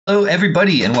Hello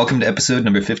everybody and welcome to episode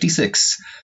number 56.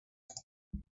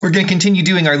 We're going to continue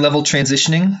doing our level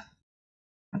transitioning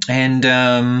and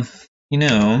I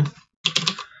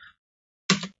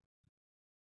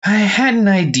had an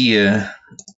idea,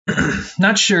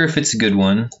 not sure if it's a good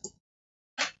one,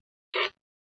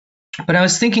 but I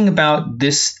was thinking about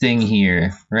this thing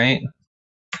here, right?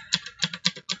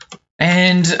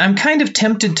 And I'm kind of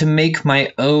tempted to make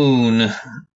my own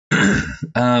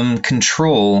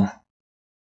control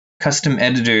custom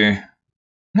editor,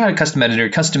 not a custom editor,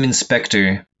 custom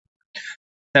inspector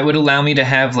that would allow me to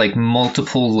have like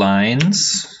multiple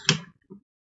lines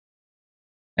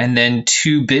and then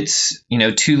 2 bits,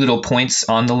 2 little points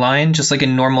on the line, just like a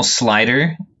normal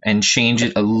slider, and change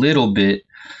it a little bit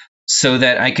so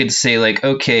that I could say like,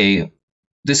 okay,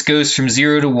 this goes from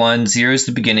 0 to 1, 0 is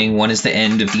the beginning, 1 is the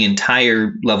end of the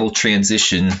entire level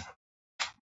transition.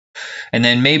 And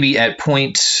then maybe at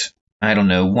point, I don't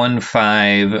know, 1,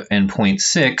 5 and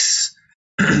 0.6,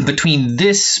 between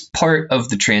this part of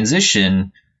the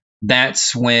transition,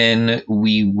 that's when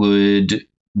we would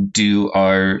do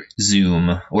our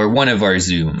zoom, or one of our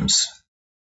zooms.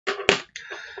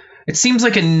 It seems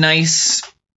like a nice,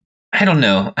 I don't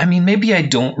know, I mean, maybe I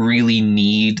don't really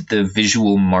need the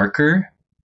visual marker.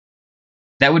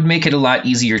 That would make it a lot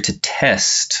easier to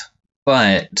test,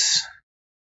 but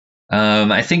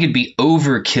I think it'd be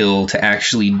overkill to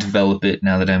actually develop it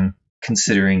now that I'm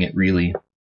considering it really.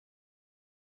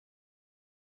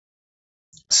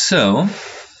 So,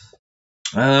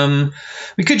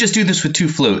 we could just do this with 2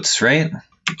 floats, right?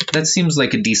 That seems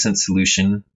like a decent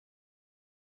solution.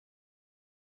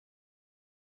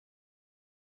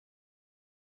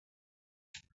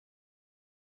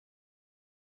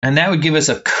 And that would give us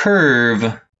a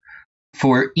curve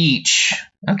for each.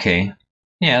 Okay.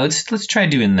 Yeah, let's try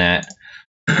doing that.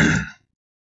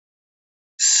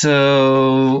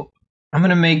 So I'm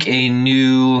gonna make a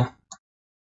new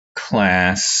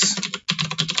class.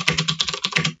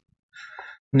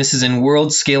 And this is in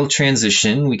world scale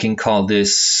transition. We can call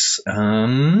this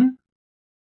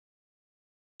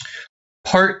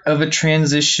part of a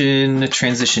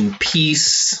transition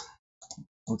piece.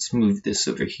 Let's move this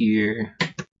over here.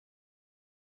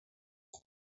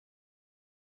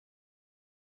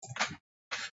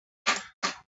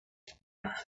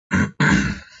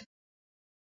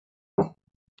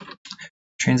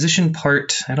 Transition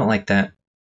part, I don't like that.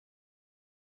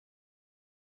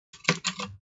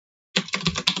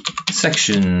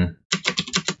 Section.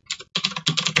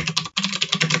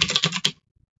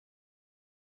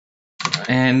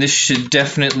 And this should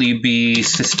definitely be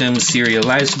system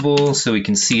serializable so we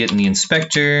can see it in the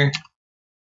inspector.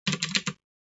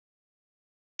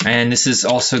 And this is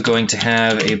also going to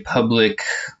have a public.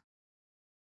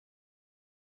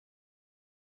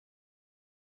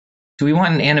 Do we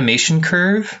want an animation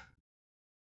curve?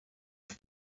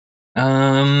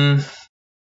 Or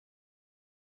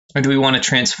do we want to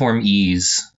transform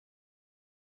ease?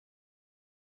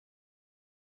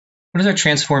 What does our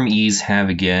transform ease have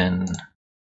again?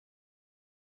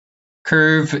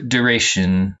 Curve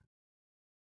duration.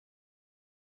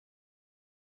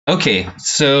 Okay,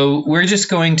 so we're just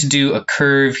going to do a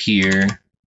curve here.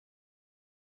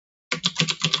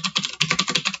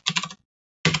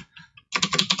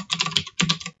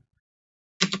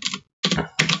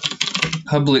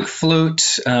 Public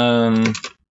float,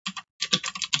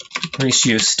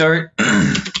 ratio start,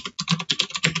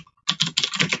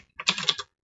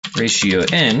 ratio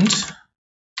end.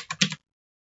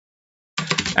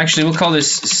 Actually, we'll call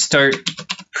this start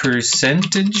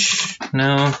percentage.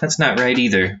 No, that's not right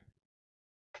either.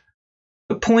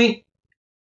 The point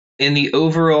in the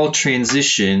overall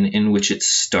transition in which it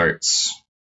starts.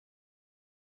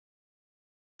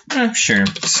 Sure,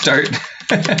 start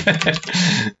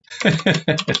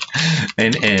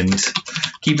and end.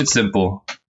 Keep it simple.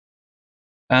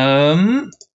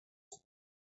 And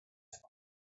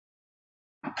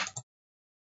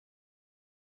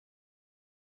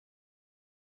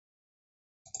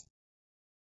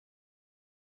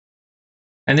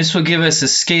this will give us a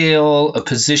scale, a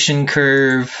position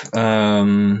curve,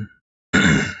 and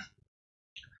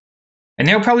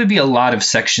there'll probably be a lot of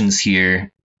sections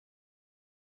here.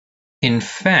 In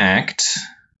fact,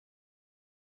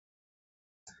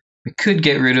 we could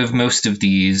get rid of most of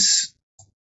these.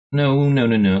 No.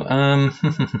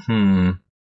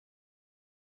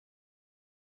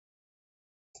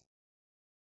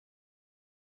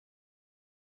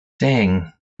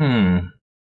 Dang.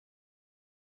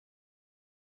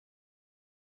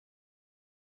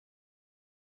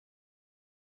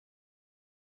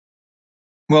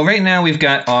 Well, right now we've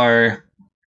got our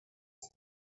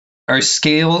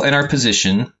scale and our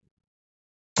position.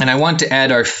 And I want to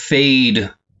add our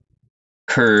fade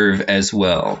curve as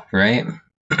well, right?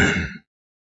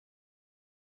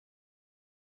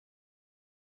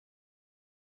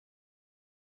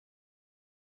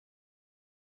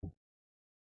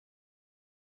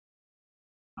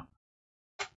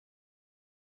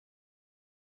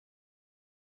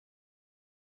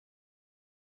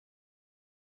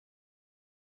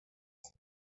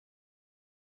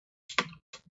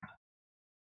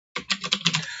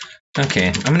 Okay,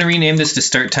 I'm going to rename this to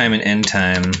start time and end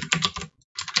time.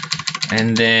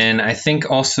 And then I think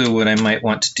also what I might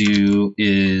want to do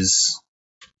is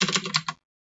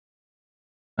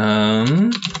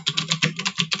we'll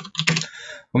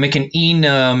make an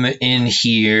enum in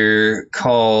here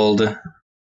called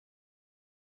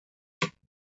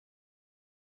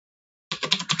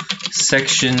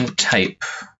section type.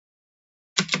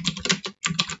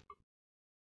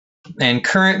 And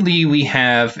currently we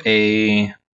have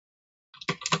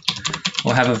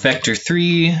we'll have a vector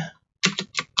 3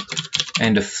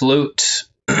 and a float.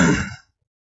 And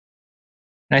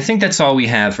I think that's all we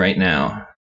have right now.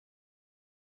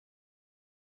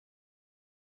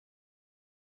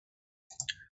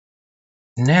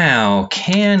 Now,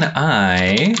 can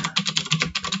I,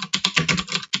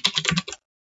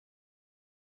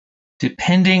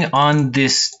 depending on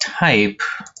this type,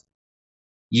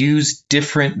 use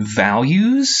different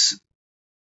values?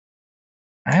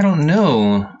 I don't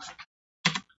know.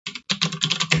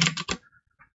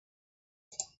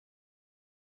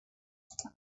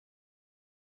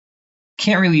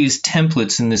 Can't really use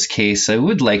templates in this case. I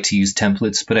would like to use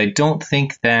templates, but I don't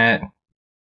think that...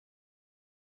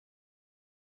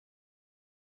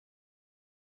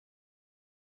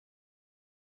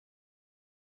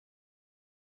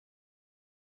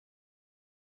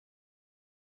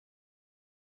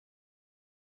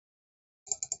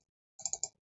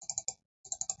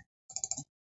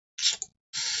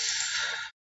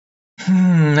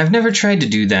 I've never tried to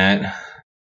do that.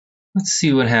 Let's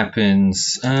see what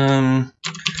happens.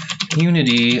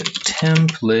 Unity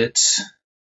template.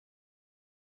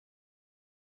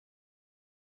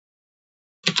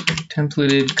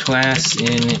 Templated class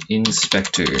in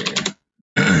inspector.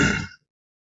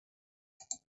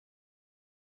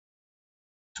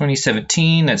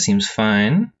 2017, that seems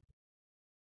fine.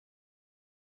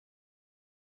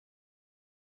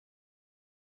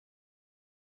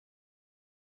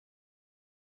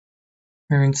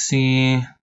 Currency.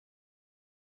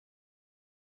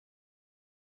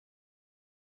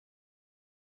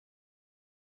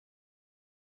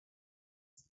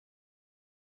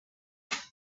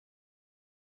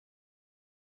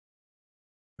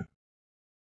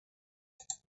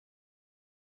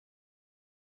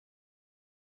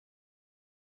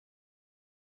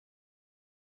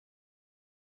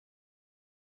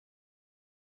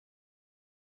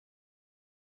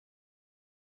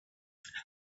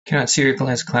 Cannot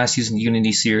serialize a class using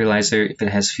Unity serializer if it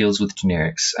has fields with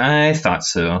generics. I thought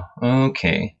so.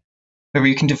 Okay. However,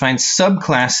 you can define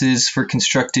subclasses for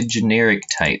constructed generic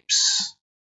types.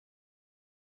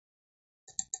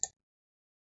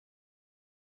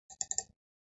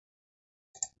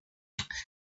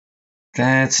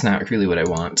 That's not really what I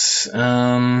want.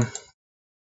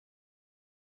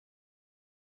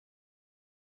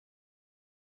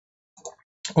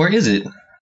 Or is it?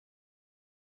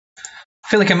 I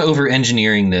feel like I'm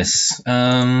over-engineering this.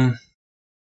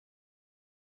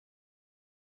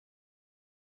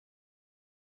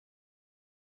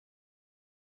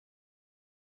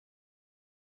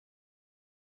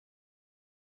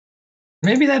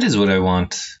 Maybe that is what I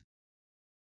want.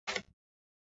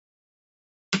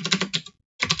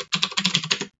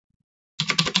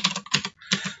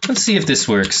 Let's see if this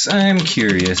works. I'm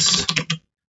curious.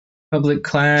 Public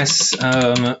class,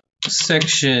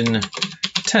 section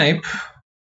type.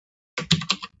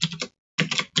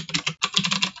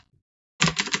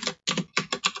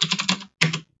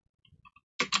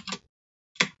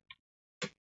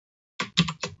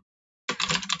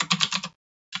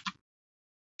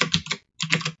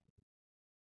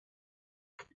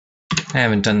 I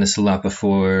haven't done this a lot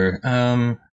before.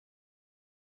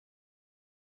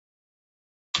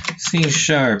 C#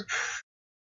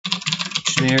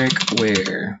 generic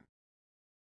where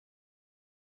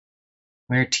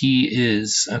T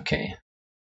is, okay.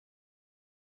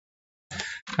 I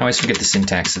always forget the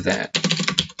syntax of that.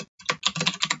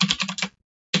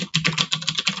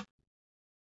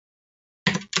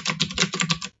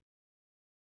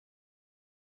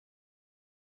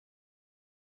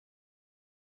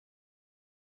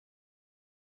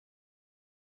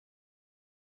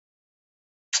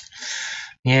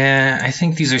 Yeah, I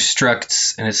think these are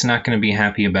structs, and it's not going to be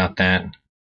happy about that.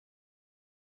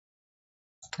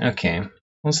 Okay,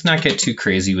 let's not get too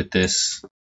crazy with this.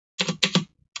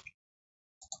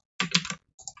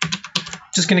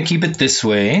 Just gonna keep it this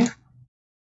way.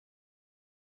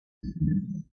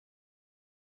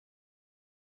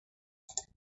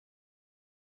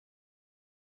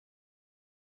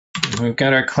 We've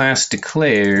got our class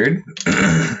declared.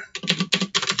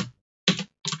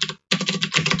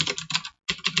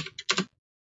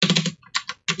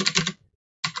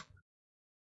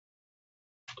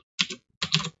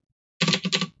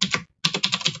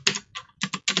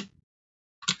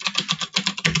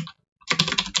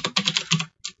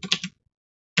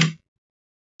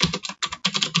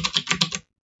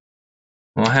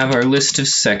 We'll have our list of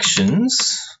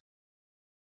sections.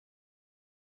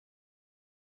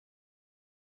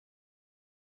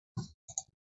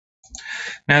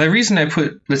 Now the reason I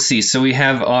put, let's see, so we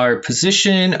have our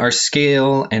position, our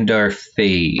scale, and our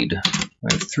fade.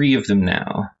 I have 3 of them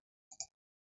now.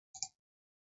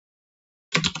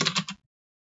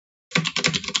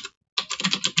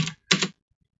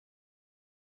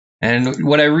 And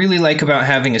what I really like about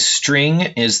having a string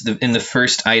is in the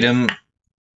first item,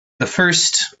 the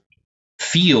first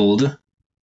field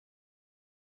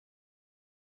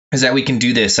is that we can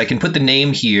do this. I can put the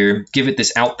name here, give it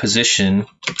this out position,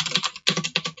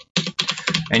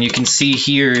 and you can see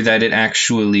here that it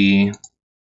actually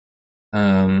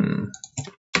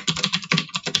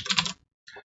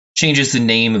changes the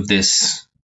name of this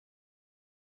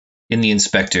in the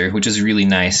inspector, which is really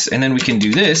nice. And then we can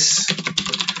do this,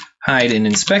 hide in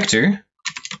inspector.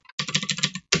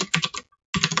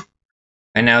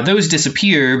 And now those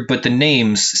disappear, but the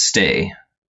names stay.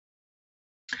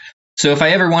 So if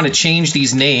I ever want to change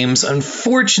these names,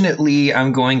 unfortunately,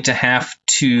 I'm going to have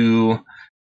to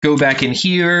go back in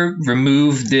here,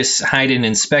 remove this hide in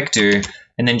inspector,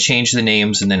 and then change the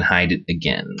names and then hide it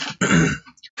again.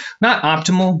 Not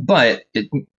optimal, but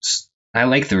I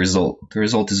like the result. The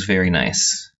result is very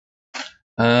nice.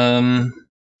 We're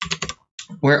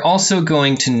also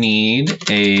going to need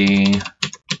a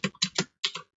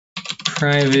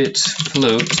private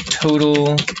float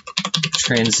total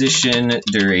transition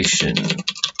duration.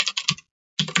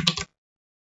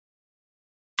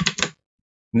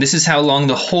 And this is how long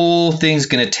the whole thing's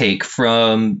going to take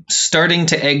from starting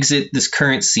to exit this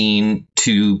current scene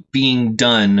to being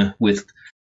done with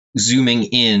zooming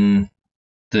in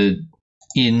the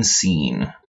in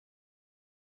scene.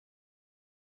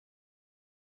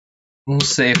 We'll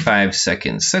say 5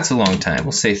 seconds. That's a long time.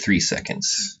 We'll say 3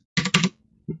 seconds.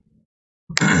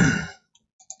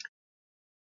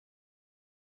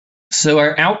 So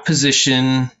our out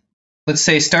position, let's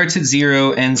say starts at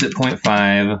 0, ends at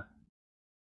 0.5.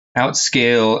 Out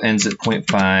scale ends at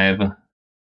 0.5.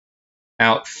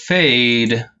 Out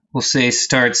fade, we'll say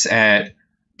starts at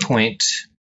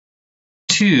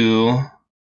 0.2,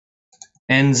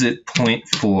 ends at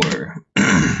 0.4.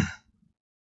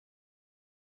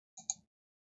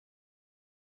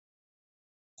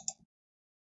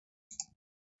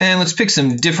 And let's pick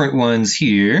some different ones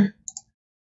here.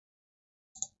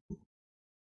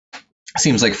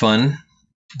 Seems like fun.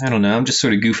 I don't know, I'm just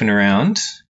sort of goofing around.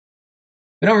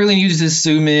 We don't really use this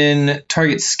zoom in,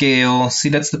 target scale. See,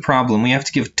 that's the problem. We have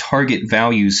to give target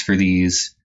values for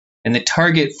these. And the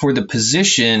target for the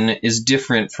position is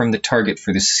different from the target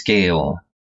for the scale.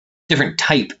 Different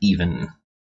type, even.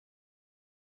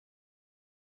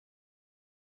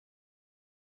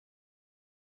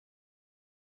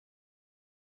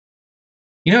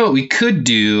 You know what we could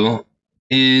do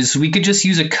is we could just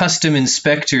use a custom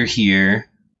inspector here.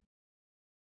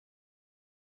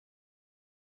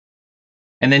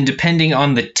 And then depending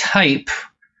on the type,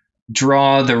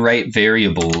 draw the right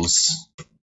variables.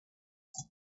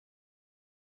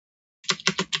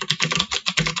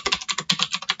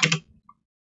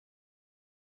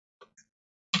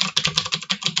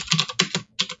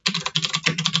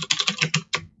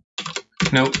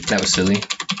 Nope, that was silly.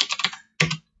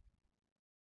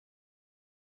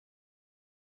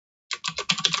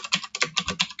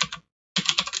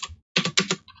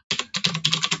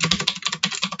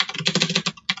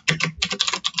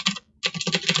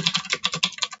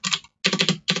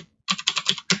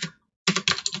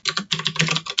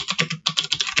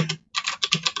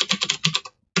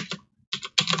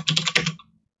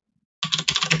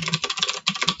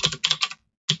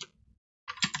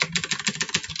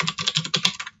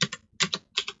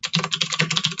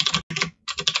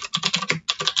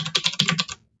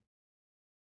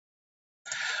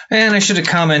 And I should have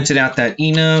commented out that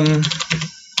enum.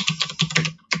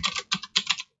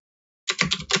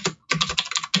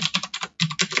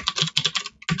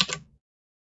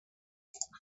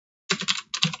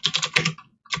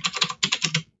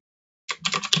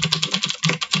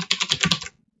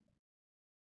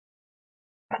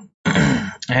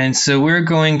 And so we're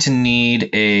going to need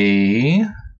a...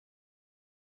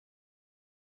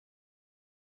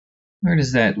 Where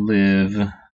does that live?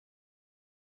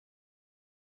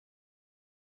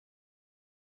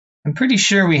 I'm pretty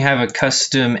sure we have a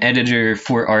custom editor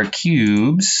for our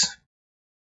cubes.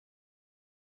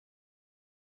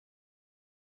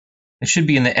 It should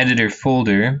be in the editor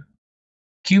folder.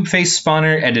 Cube face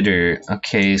spawner editor.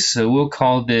 Okay, so we'll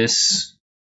call this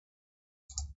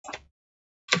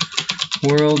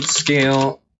world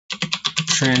scale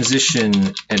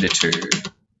transition editor.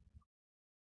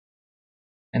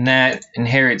 And that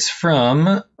inherits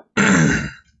from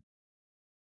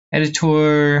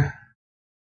editor,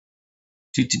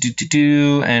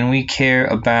 and we care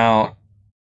about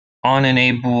on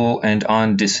enable and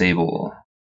on disable.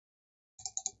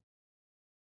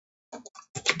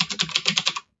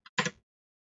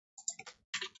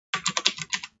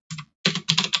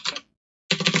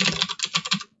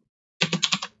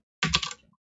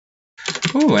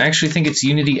 Ooh, I actually think it's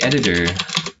Unity Editor.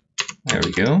 There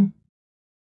we go.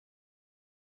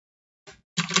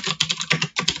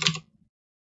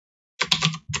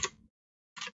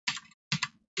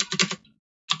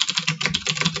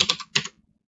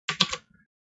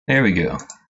 There we go.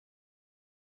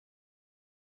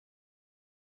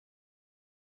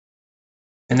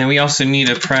 And then we also need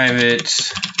a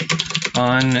private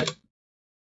on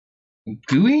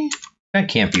GUI? That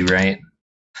can't be right.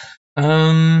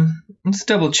 Let's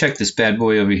double check this bad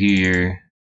boy over here.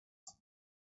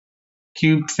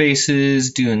 Cube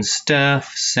faces, doing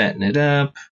stuff, setting it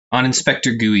up. On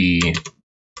inspector GUI.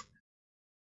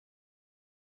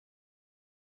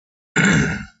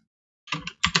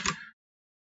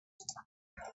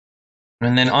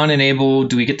 And then on enable,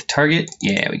 do we get the target?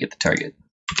 Yeah, we get the target.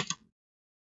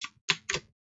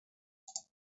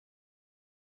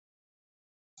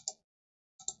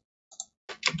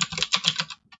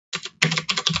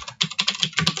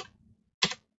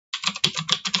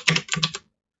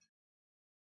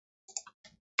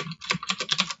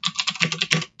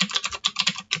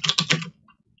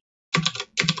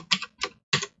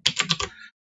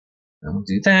 I'll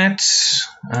do that.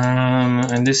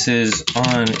 And this is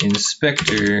on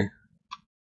inspector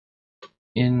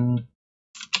in.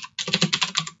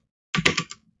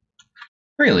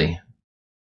 Really?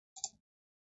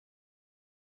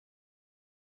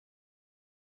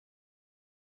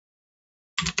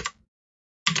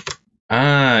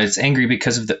 Ah, it's angry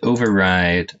because of the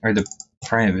override or the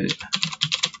private.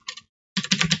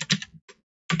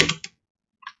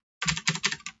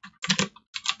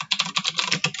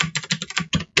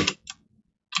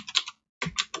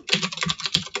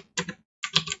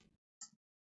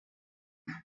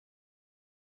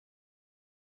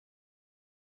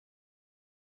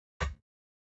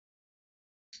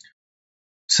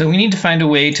 So we need to find a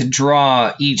way to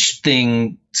draw each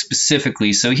thing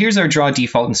specifically. So here's our draw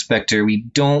default inspector. We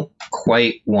don't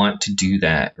quite want to do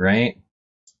that, right?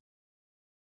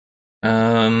 We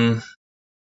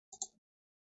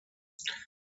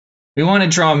want to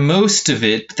draw most of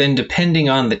it, but then depending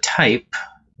on the type.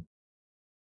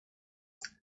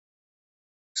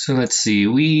 So let's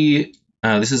see,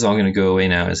 this is all going to go away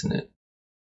now, isn't it?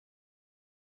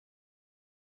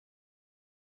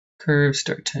 Curve,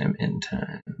 start time, end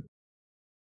time.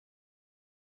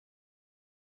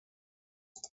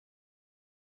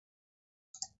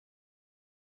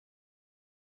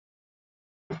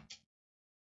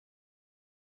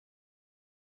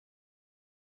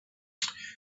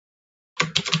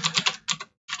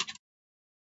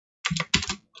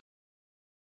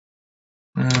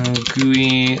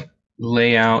 GUI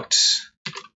layout,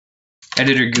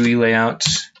 editor GUI layout.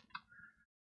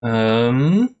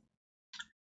 And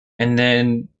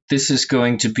then this is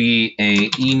going to be a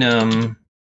enum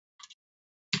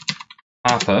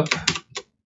pop-up.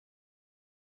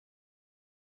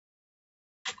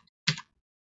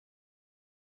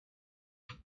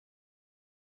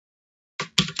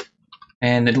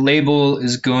 And the label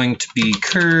is going to be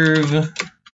curve.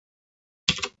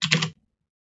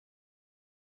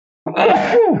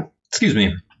 Excuse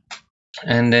me.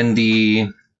 And then the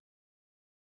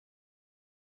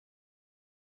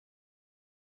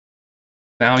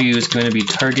value is going to be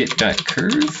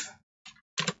target.curve.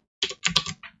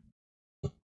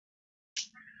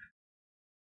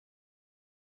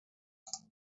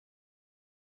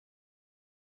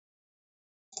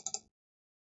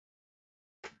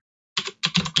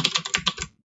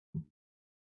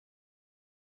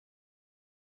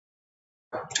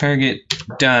 Target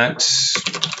dot.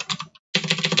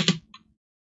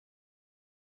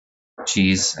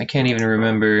 Geez, I can't even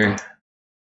remember.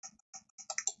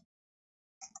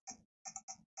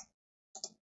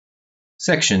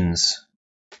 sections.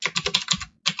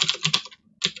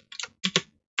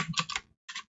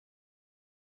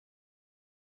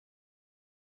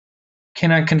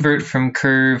 Cannot convert from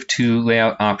curve to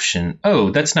layout option. Oh,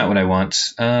 that's not what I want.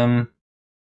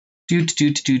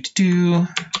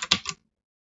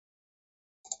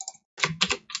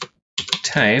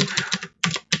 Type.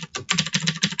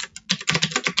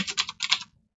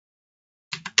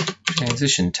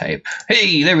 Transition type.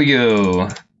 Hey, there we go.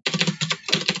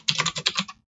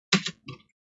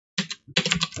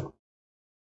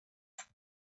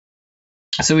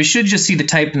 So we should just see the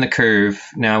type in the curve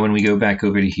now when we go back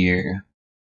over to here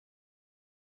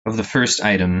of the first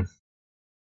item.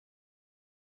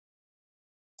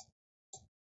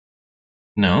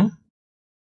 No?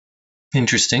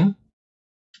 Interesting.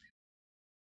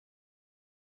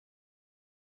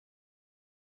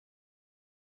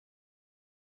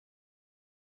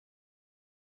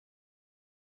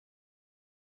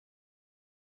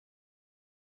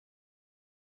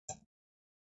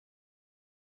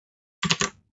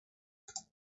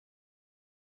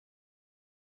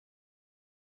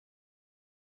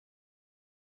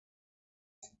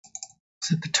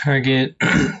 Set the target.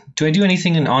 Do I do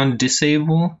anything in on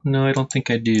disable? No, I don't think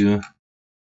I do.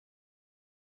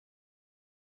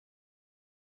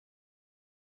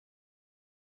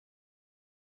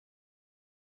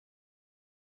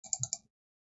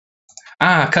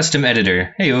 Ah, custom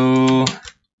editor. Heyo.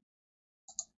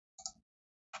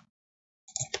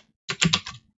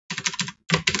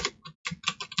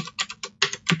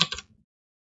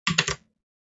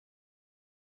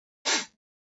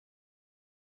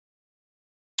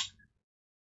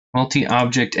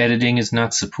 Multi-object editing is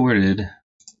not supported.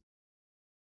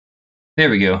 There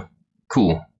we go.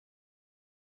 Cool.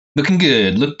 Looking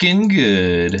good, looking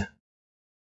good.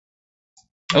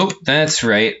 Oh, that's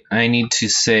right. I need to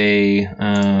say,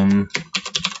 and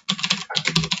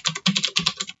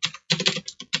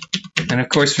of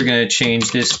course we're going to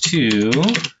change this to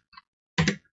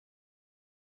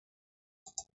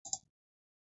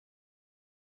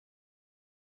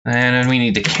and then we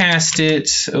need to cast it.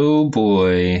 Oh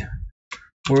boy.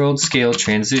 World scale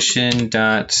transition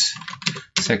dot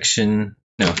section,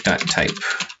 no, dot type.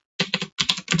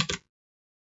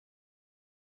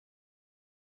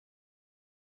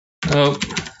 Oh,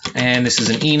 and this is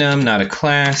an enum, not a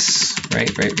class. Right.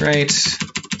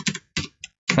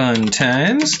 Fun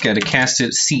times. Got to cast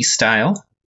it C style.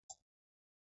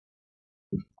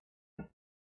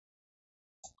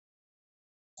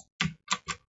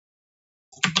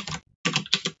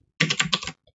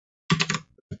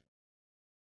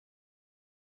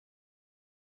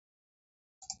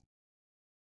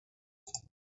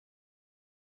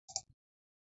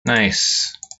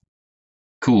 Nice.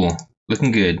 Cool.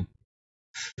 Looking good.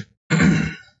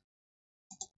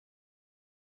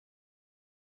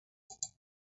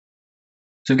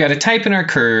 So we've got a type in our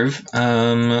curve.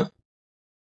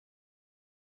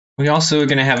 We also are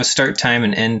going to have a start time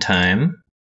and end time.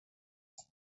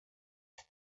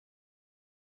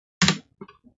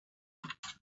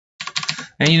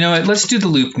 And you know what? Let's do the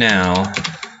loop now.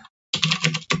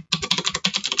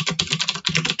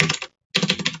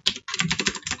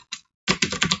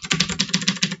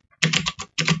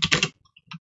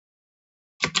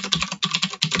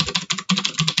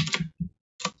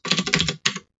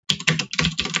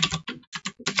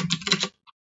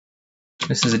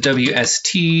 This is a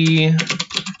WST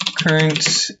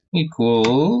current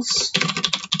equals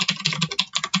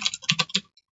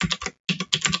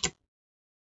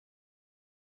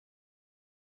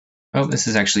oh, this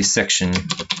is actually section.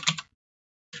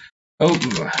 Oh,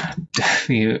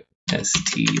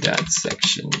 WST dot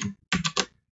section.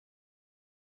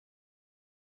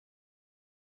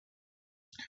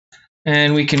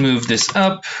 And we can move this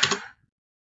up.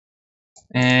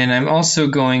 And I'm also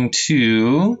going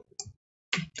to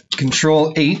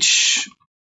Control H.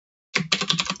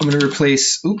 I'm going to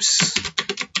replace, oops,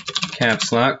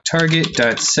 caps lock, target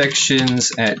dot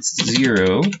sections at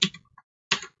 0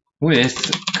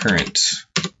 with current.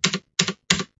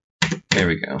 There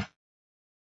we go.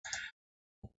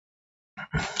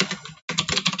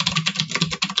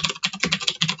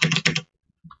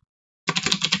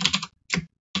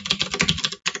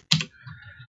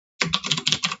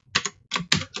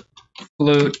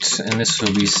 Float, and this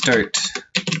will be start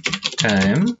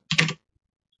time.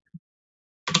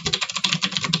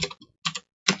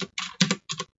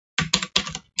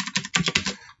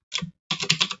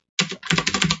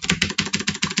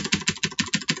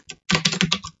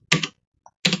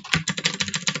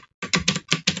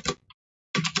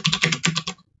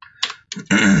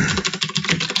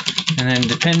 And then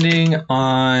depending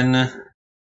on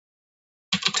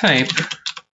type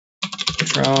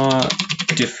draw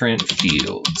different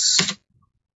fields.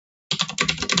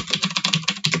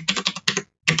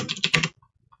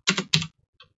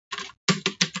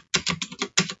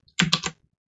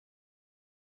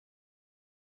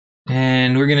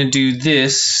 And we're going to do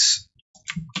this,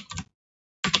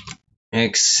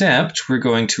 except we're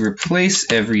going to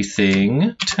replace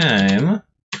everything time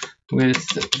with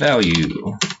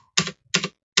value.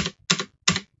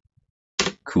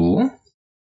 Cool.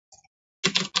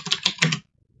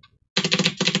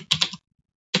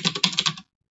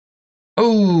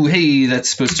 Oh, hey,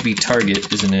 that's supposed to be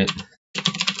target, isn't it?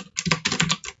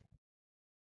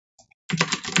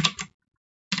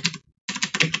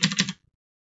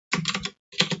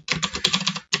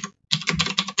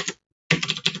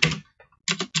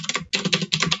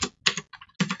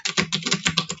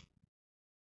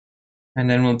 And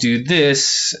then we'll do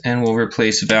this, and we'll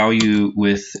replace value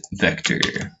with vector.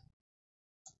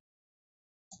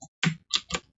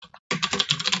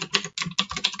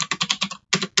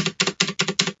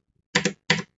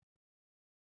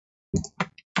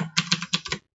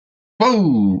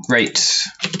 Whoa, right.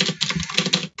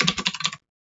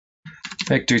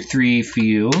 Vector 3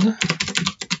 field.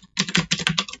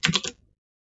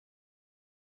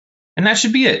 And that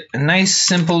should be it. A nice,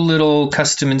 simple little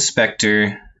custom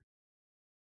inspector.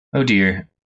 Oh dear.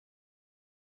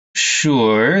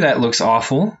 Sure, that looks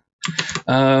awful.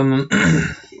 We're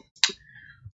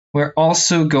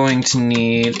also going to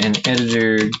need an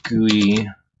editor GUI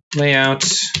layout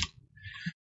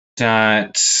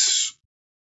dot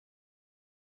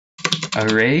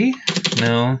array.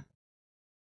 No.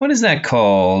 What is that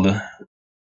called? It's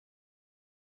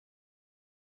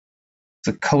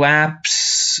a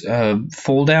collapse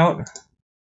fold out.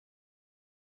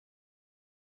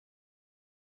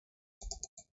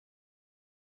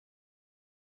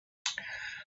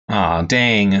 Aw,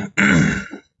 dang.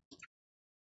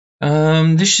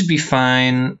 This should be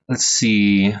fine. Let's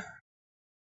see.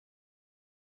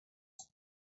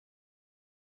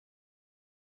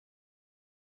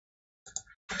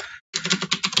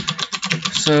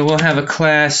 So we'll have a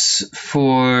class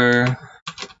for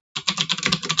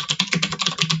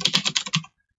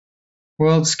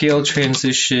world scale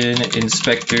transition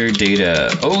inspector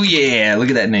data. Oh yeah, look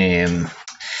at that name.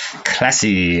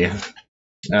 Classy.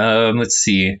 Let's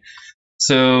see.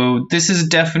 So this is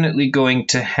definitely going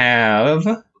to have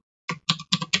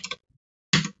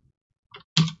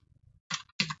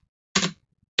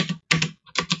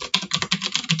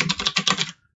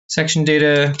section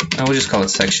data. I will just call it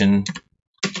section.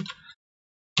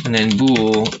 And then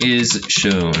bool is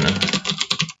shown.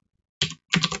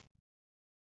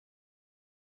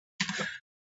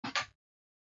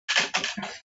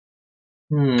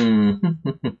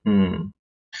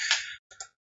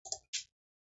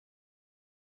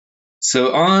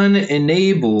 So on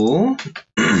enable,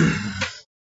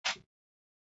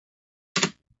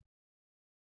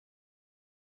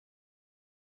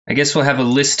 I guess we'll have a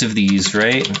list of these,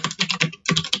 right?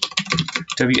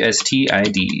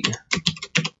 WSTID.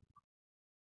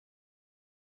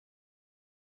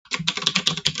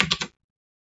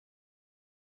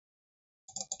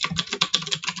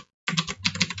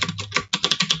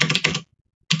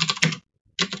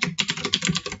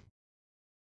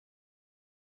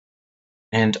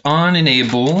 And on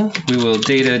enable, we will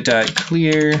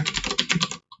data.clear,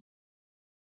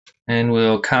 and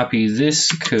we'll copy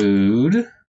this code.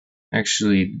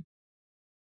 Actually,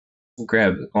 we'll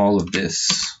grab all of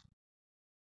this.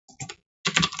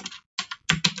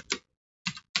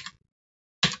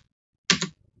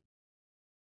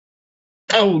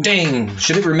 Oh, dang.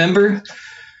 Should it remember?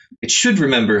 It should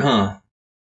remember, huh?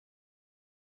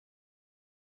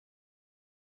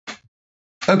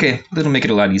 Okay, that'll make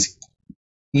it a lot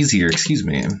easier, excuse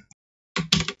me.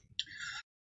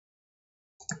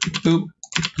 Boop,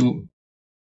 boop.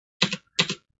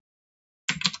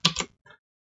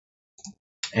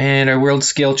 And our world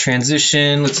scale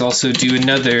transition, let's also do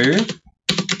another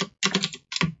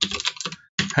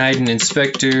hide an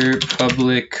inspector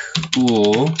public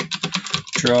bool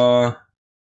draw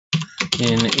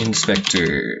in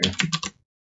inspector.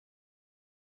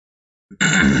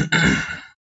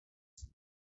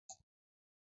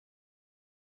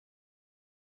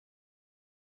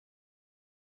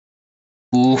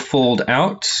 Bool fold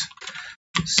out.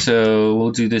 So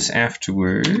we'll do this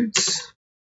afterwards.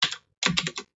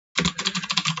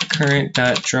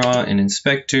 Current.draw an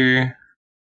inspector.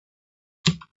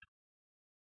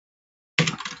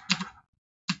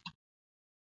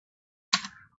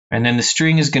 And then the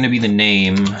string is going to be the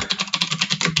name.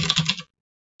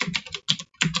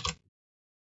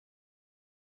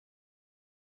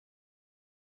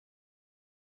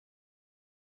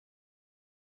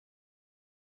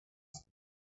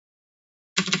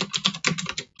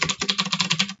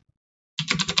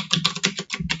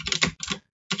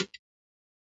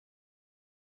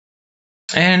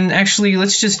 And actually,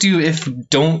 let's just do if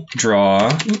don't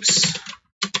draw. Oops.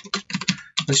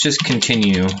 Let's just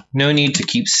continue. No need to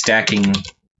keep stacking,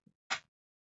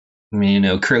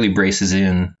 curly braces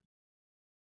in.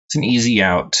 It's an easy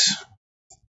out.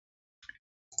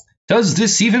 Does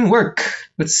this even work?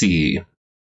 Let's see.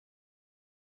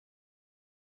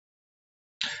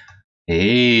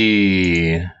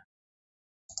 Hey.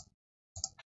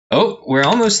 Oh, we're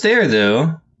almost there,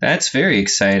 though. That's very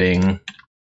exciting.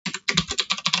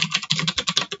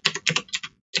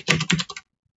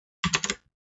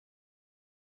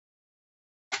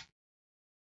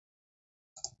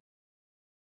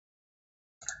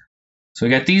 So we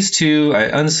got these two.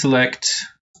 I unselect,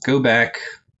 go back.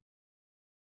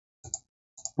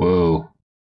 Whoa.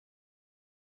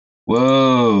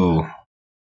 Whoa.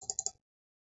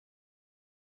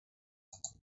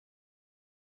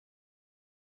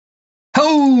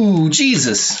 Oh,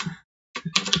 Jesus.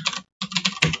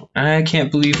 I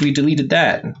can't believe we deleted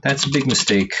that. That's a big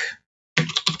mistake.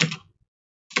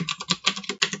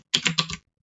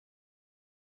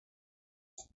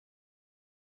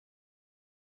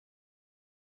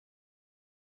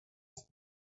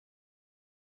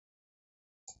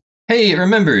 Hey, it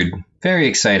remembered. Very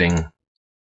exciting.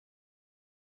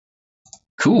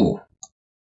 Cool.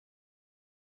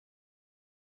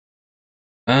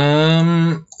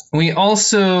 We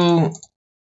also,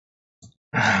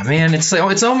 man,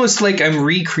 it's almost like I'm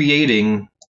recreating.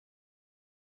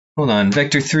 Hold on,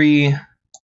 vector 3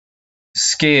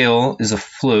 scale is a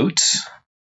float.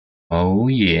 Oh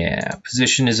yeah,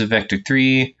 position is a vector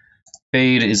 3,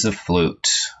 fade is a float.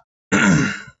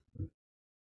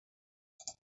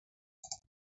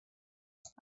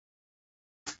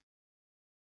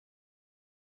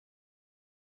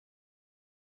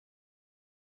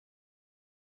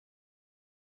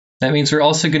 That means we're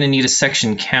also going to need a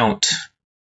section count.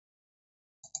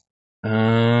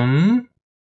 I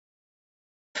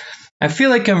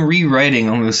feel like I'm rewriting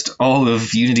almost all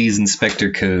of Unity's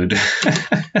inspector code.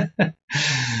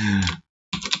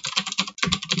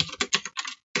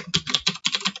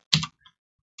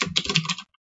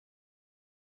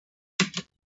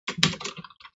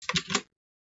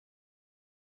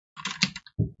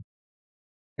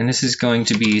 And this is going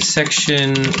to be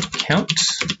section count.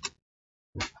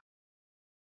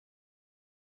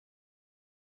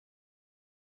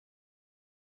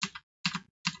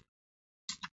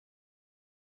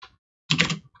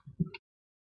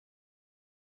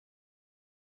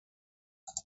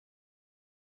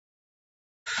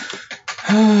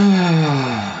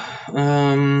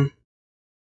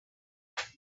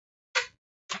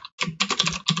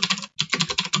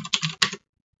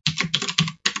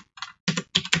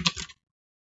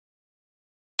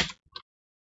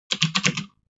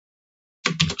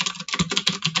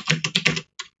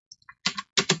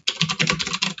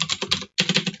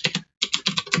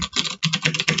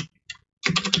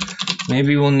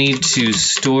 Maybe we'll need to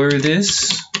store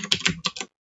this.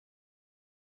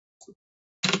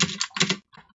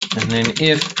 And then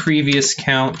if previous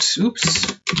count,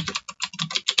 oops.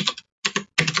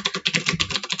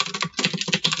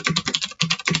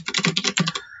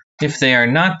 If they are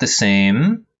not the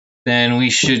same, then we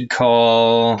should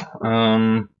call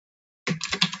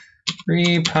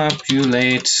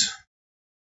repopulate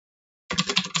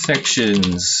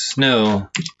sections. No,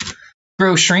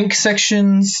 grow shrink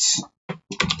sections.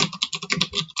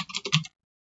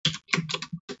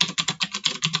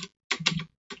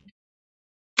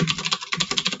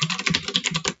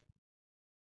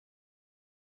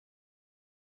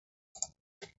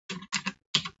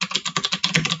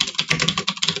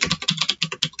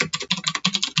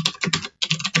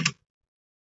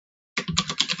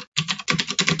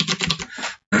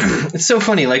 It's so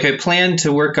funny, like I planned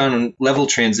to work on level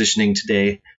transitioning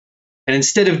today, and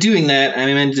instead of doing that, I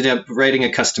ended up writing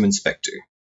a custom inspector.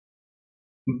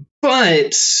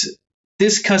 But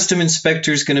this custom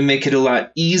inspector is going to make it a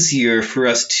lot easier for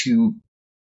us to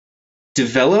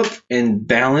develop and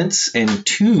balance and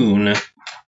tune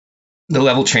the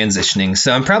level transitioning.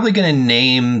 So I'm probably going to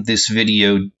name this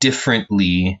video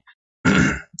differently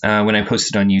when I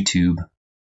post it on YouTube.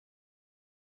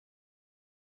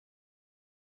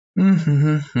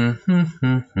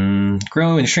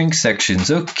 Grow and shrink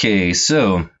sections. Okay,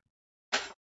 so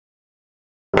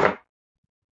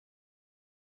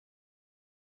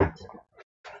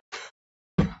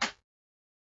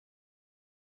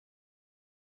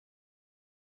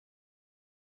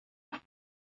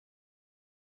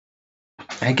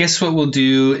I guess what we'll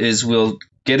do is we'll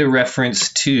get a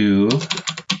reference to,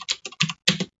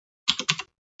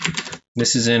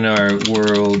 this is in our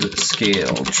world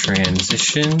scale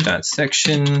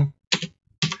transition.section.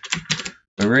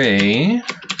 array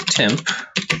temp.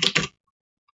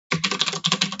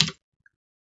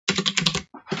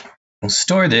 We'll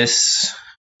store this.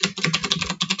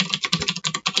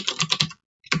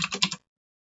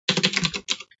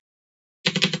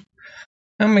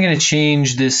 How am I going to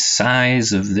change this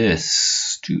size of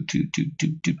this?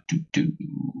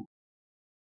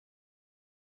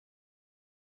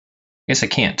 Guess I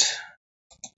can't.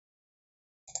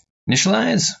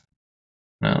 Initialize?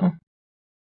 No.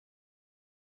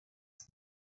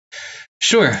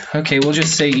 Sure. Okay, we'll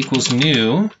just say equals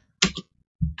new.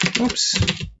 Oops.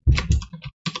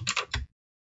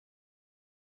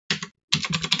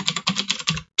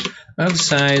 Of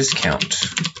size count.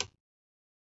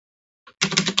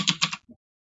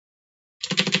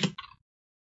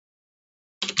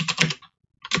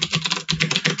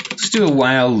 Let's do a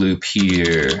while loop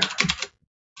here.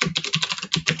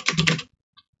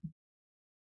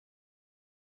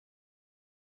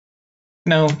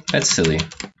 No, that's silly.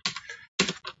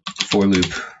 For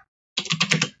loop.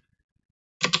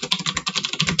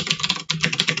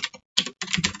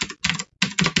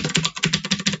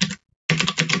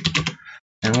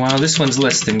 And while this one's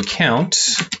less than count,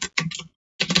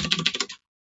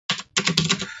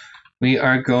 we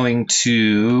are going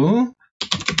to,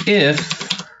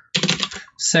 if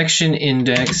section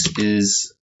index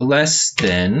is less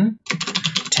than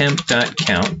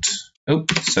temp.count. Oh,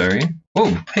 sorry.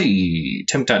 Oh, hey,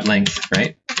 temp.length,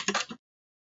 right?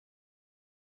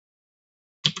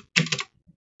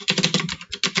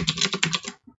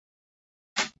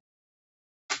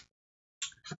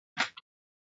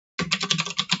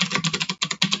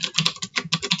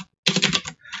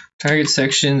 Target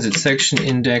sections at section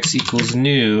index equals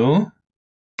new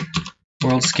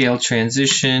world scale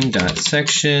transition dot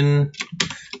section,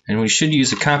 and we should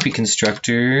use a copy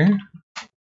constructor.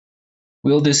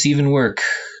 Will this even work?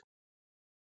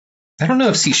 I don't know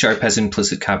if C# has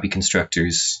implicit copy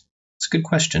constructors. It's a good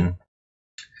question.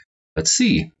 Let's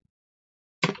see.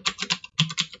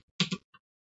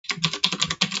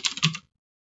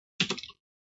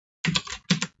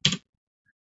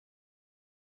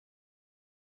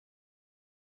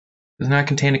 Does not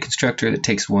contain a constructor that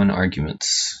takes 1 argument.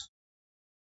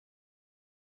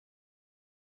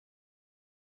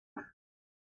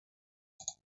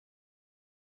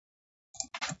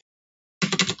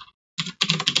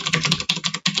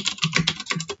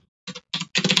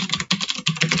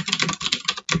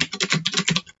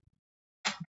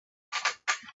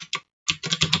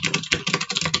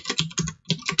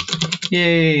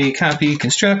 Yay, copy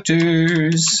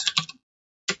constructors.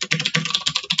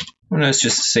 Well, let's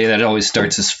just say that it always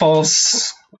starts as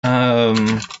false. Get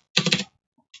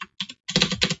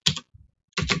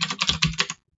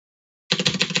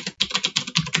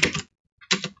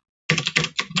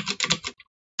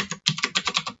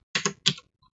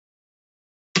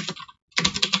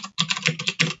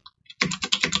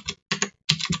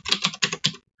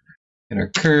our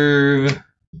curve.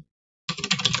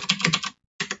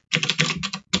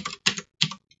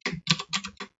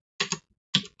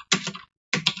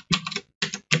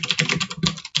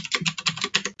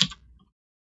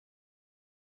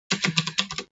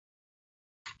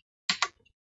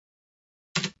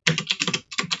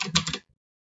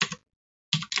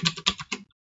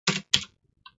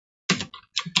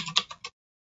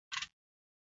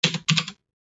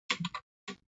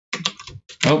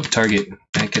 Oh, target.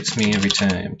 That gets me every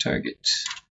time. Target.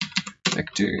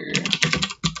 Vector.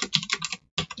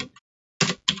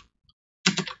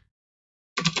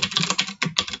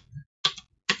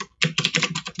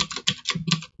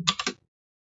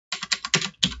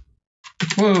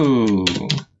 Whoa.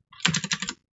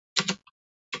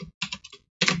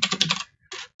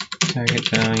 Target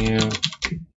value.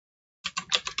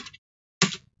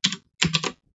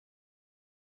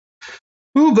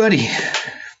 Ooh, buddy.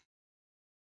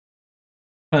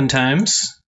 Fun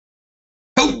times.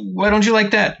 Oh, why don't you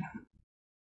like that?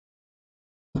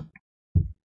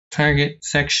 Target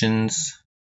sections.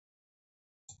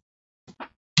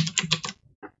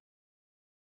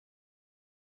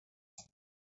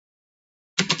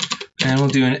 And we'll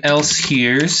do an else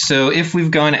here. So if we've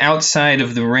gone outside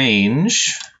of the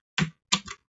range,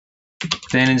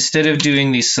 then instead of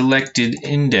doing the selected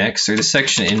index or the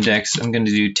section index, I'm going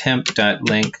to do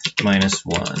temp.length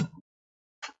 -1.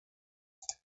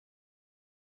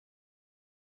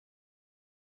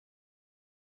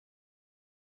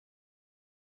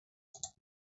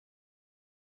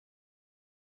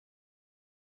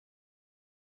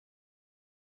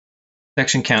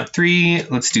 Section count 3,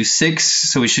 let's do 6,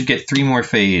 so we should get 3 more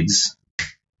fades.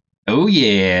 Oh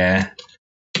yeah.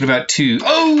 What about 2?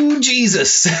 Oh,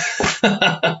 Jesus!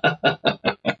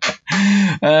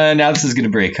 Now this is gonna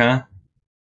break, huh?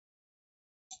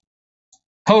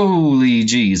 Holy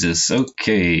Jesus.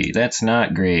 Okay, that's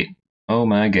not great. Oh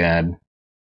my god.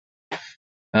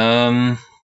 Hmm.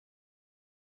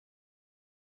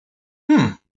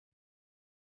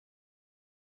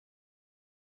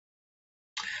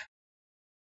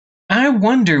 I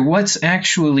wonder what's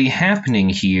actually happening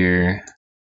here.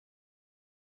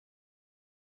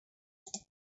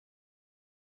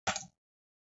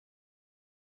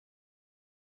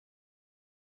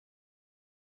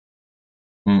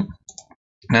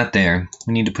 Not there.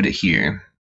 We need to put it here.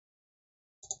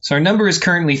 So our number is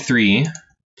currently 3.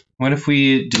 What if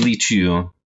we delete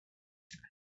you?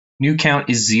 New count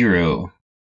is 0.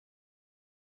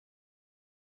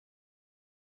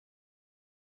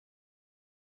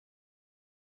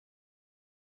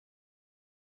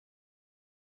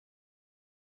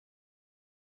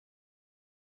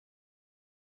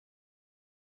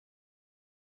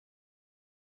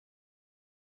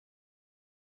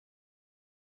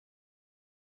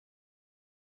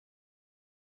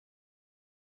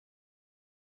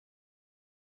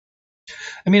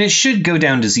 I mean, it should go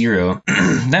down to 0.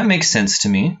 That makes sense to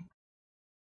me.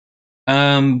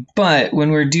 But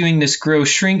when we're doing this grow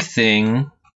shrink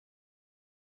thing,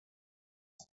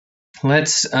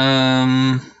 let's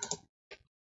make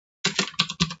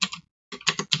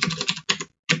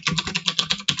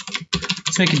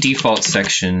a default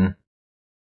section.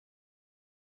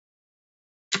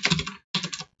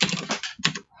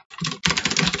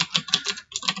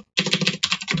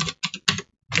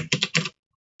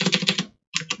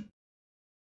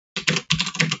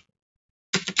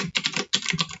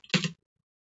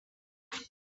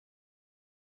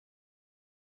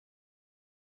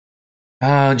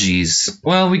 Oh, geez.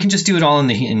 Well, we can just do it all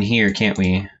in here, can't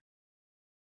we?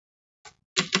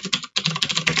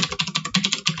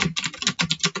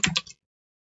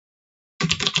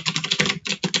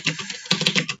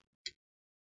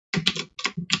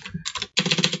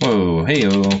 Whoa,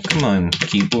 hey-oh, come on,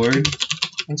 keyboard.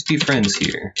 Let's be friends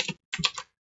here.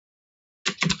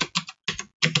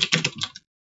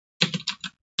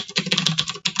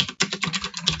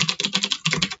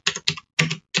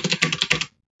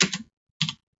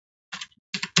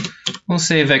 We'll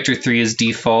say vector 3 is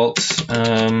default.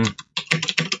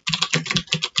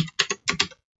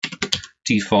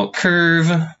 Default curve.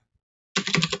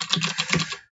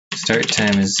 Start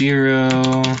time is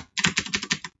 0.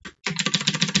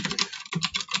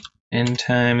 End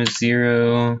time is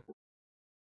 0.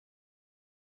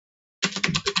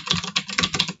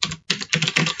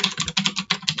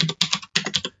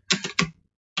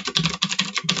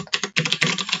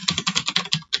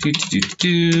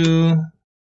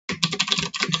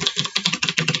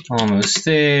 Almost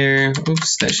there.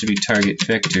 Oops, that should be target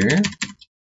vector.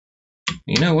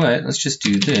 You know what? Let's just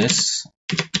do this.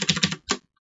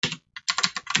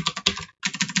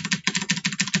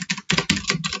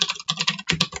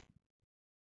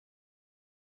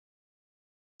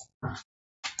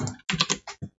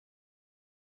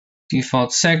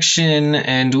 Default section,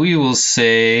 and we will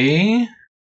say,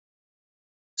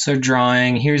 so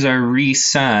drawing, here's our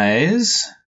resize.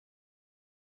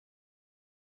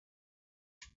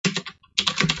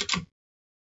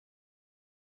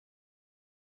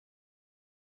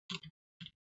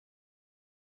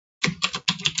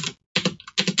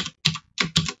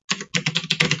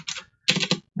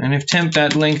 And if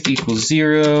temp.length equals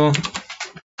 0,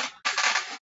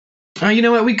 you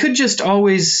know what, we could just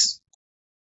always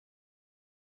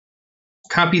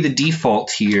copy the default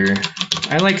here.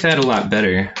 I like that a lot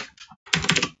better.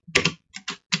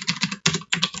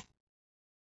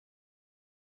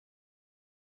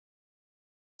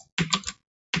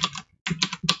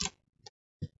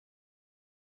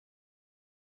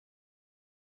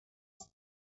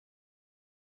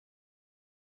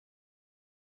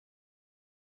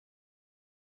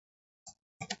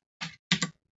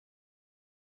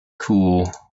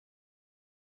 Cool.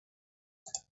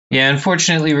 Yeah,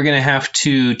 unfortunately, we're going to have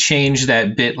to change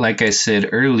that bit like I said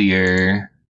earlier.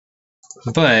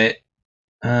 But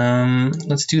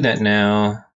let's do that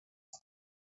now.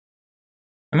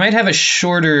 I might have a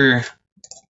shorter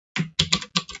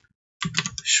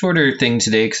thing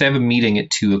today because I have a meeting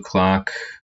at 2 o'clock.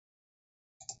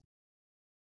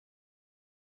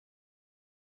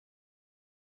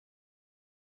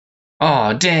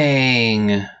 Aw,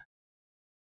 dang.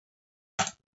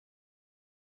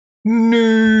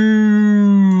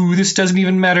 No, this doesn't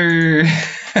even matter.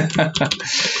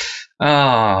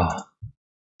 Ah.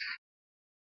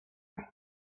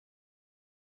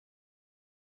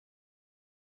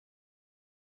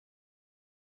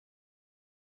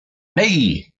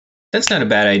 Hey, that's not a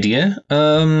bad idea.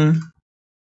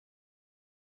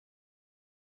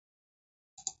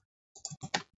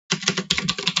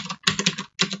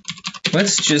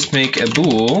 let's just make a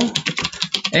bool,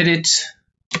 edit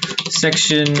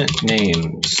section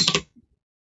names.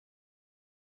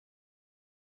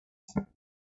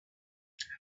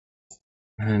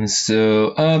 And so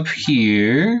up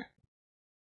here,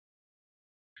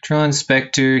 draw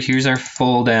inspector, here's our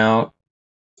fold out.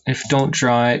 If don't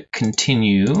draw it,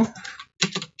 continue.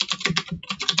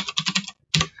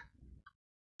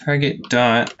 Target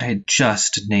dot, I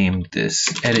just named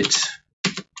this, edit,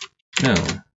 no,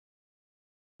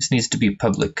 this needs to be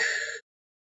public.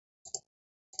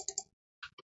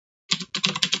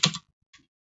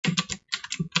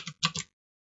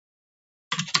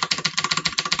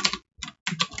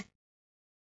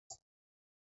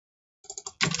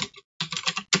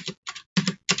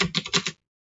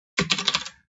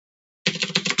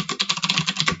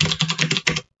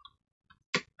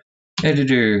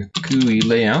 Editor GUI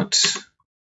layout,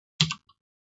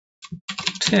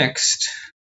 text,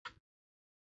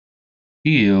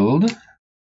 field,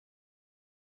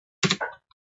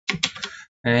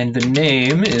 and the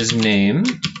name is name,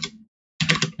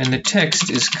 and the text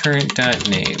is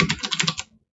current.name.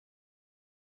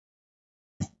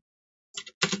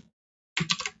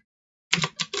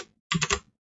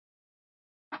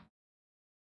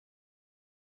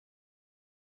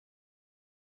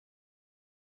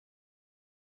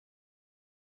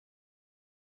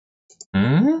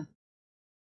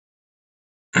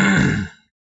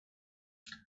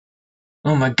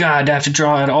 Oh my god, I have to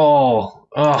draw it all.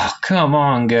 Oh, come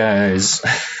on, guys.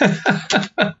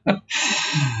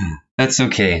 That's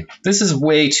okay. This is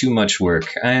way too much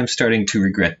work. I am starting to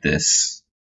regret this.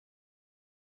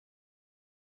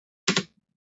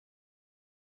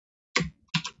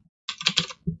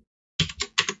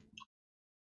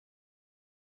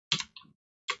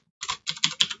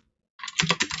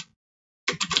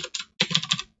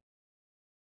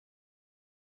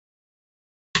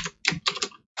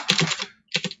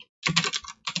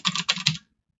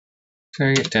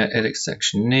 Target.edit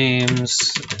section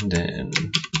names, and then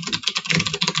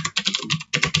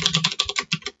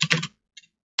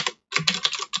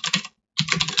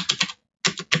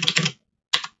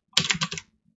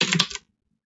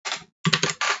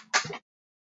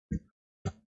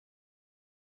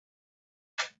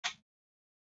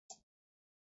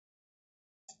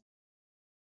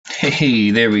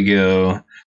hey, there we go.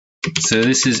 So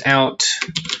this is out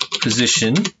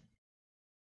position,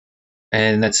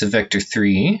 and that's a vector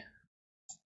 3.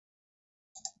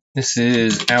 This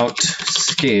is out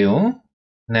scale,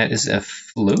 and that is a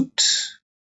float.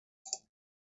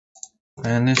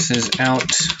 And this is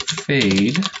out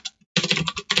fade.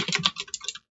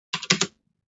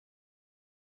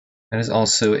 That is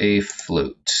also a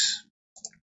float.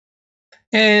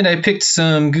 And I picked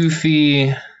some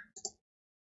goofy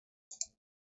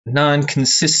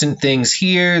non-consistent things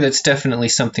here. That's definitely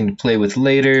something to play with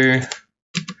later.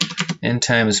 End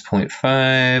time is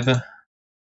 0.5.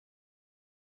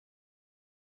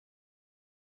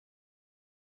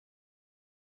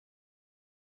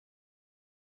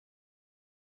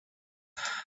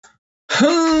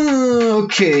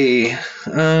 Okay.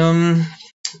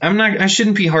 I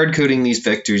shouldn't be hard coding these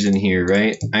vectors in here,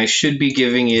 right? I should be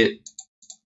giving it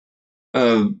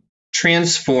a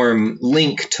transform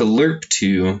link to lerp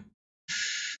to.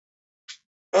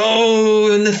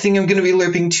 Oh, and the thing I'm going to be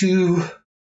lerping to.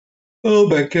 Oh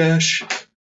my gosh.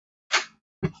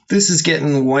 This is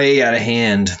getting way out of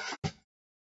hand.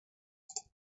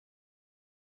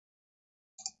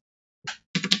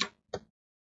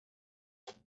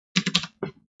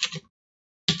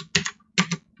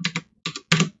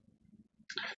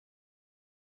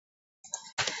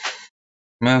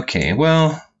 Okay,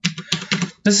 well,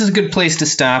 this is a good place to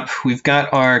stop. We've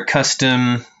got our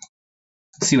custom.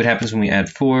 Let's see what happens when we add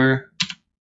 4.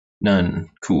 None.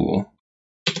 Cool.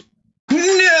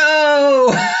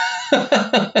 No! God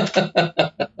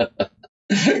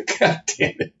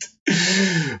damn it.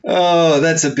 Oh,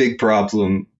 that's a big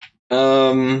problem.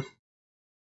 Oh,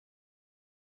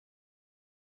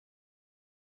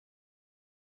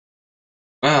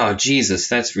 Jesus,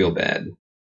 that's real bad.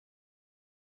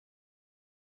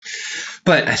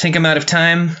 But I think I'm out of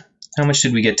time. How much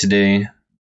did we get today?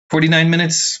 49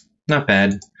 minutes? Not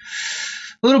bad. A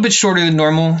little bit shorter than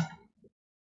normal.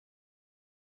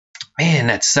 Man,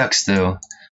 that sucks though.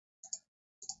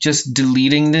 Just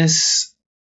deleting this,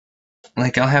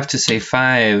 like I'll have to say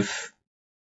 5.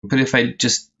 But if I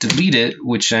just delete it,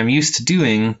 which I'm used to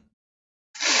doing,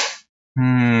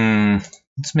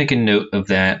 let's make a note of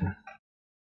that.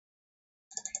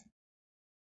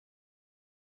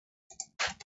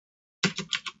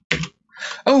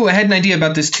 Oh, I had an idea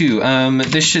about this too.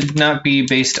 This should not be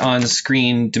based on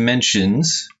screen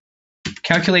dimensions.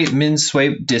 calculate min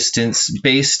swipe distance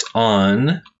based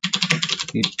on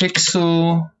the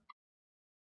pixel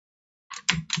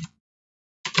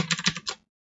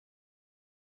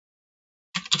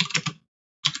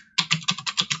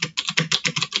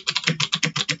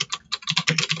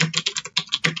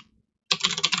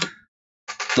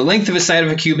the length of a side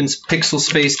of a cube in pixel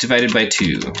space divided by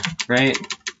 2, right?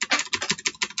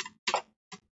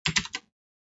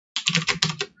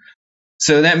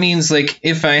 So that means like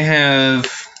if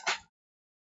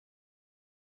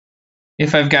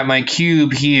I've got my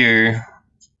cube here,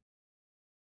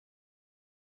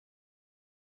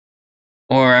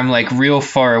 or I'm like real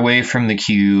far away from the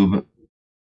cube,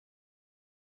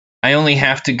 I only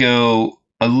have to go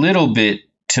a little bit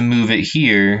to move it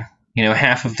here, you know,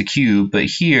 half of the cube, but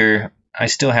here I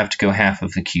still have to go half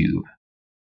of the cube.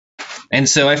 And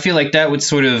so I feel like that would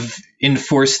sort of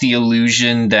enforce the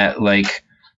illusion that like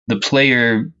the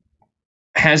player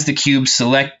has the cube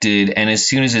selected, and as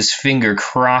soon as his finger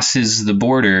crosses the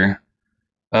border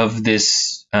of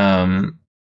this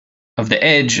of the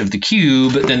edge of the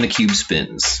cube, then the cube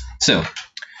spins. So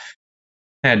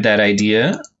I had that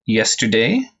idea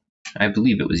yesterday. I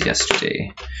believe it was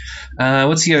yesterday.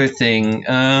 What's the other thing?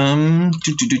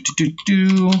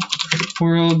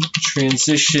 World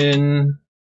transition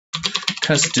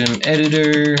custom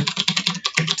editor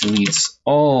deletes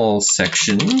all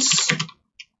sections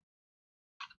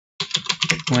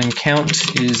when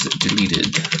count is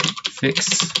deleted.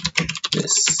 Fix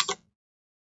this.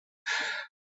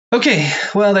 Okay,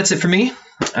 well, that's it for me.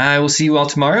 I will see you all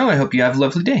tomorrow. I hope you have a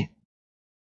lovely day.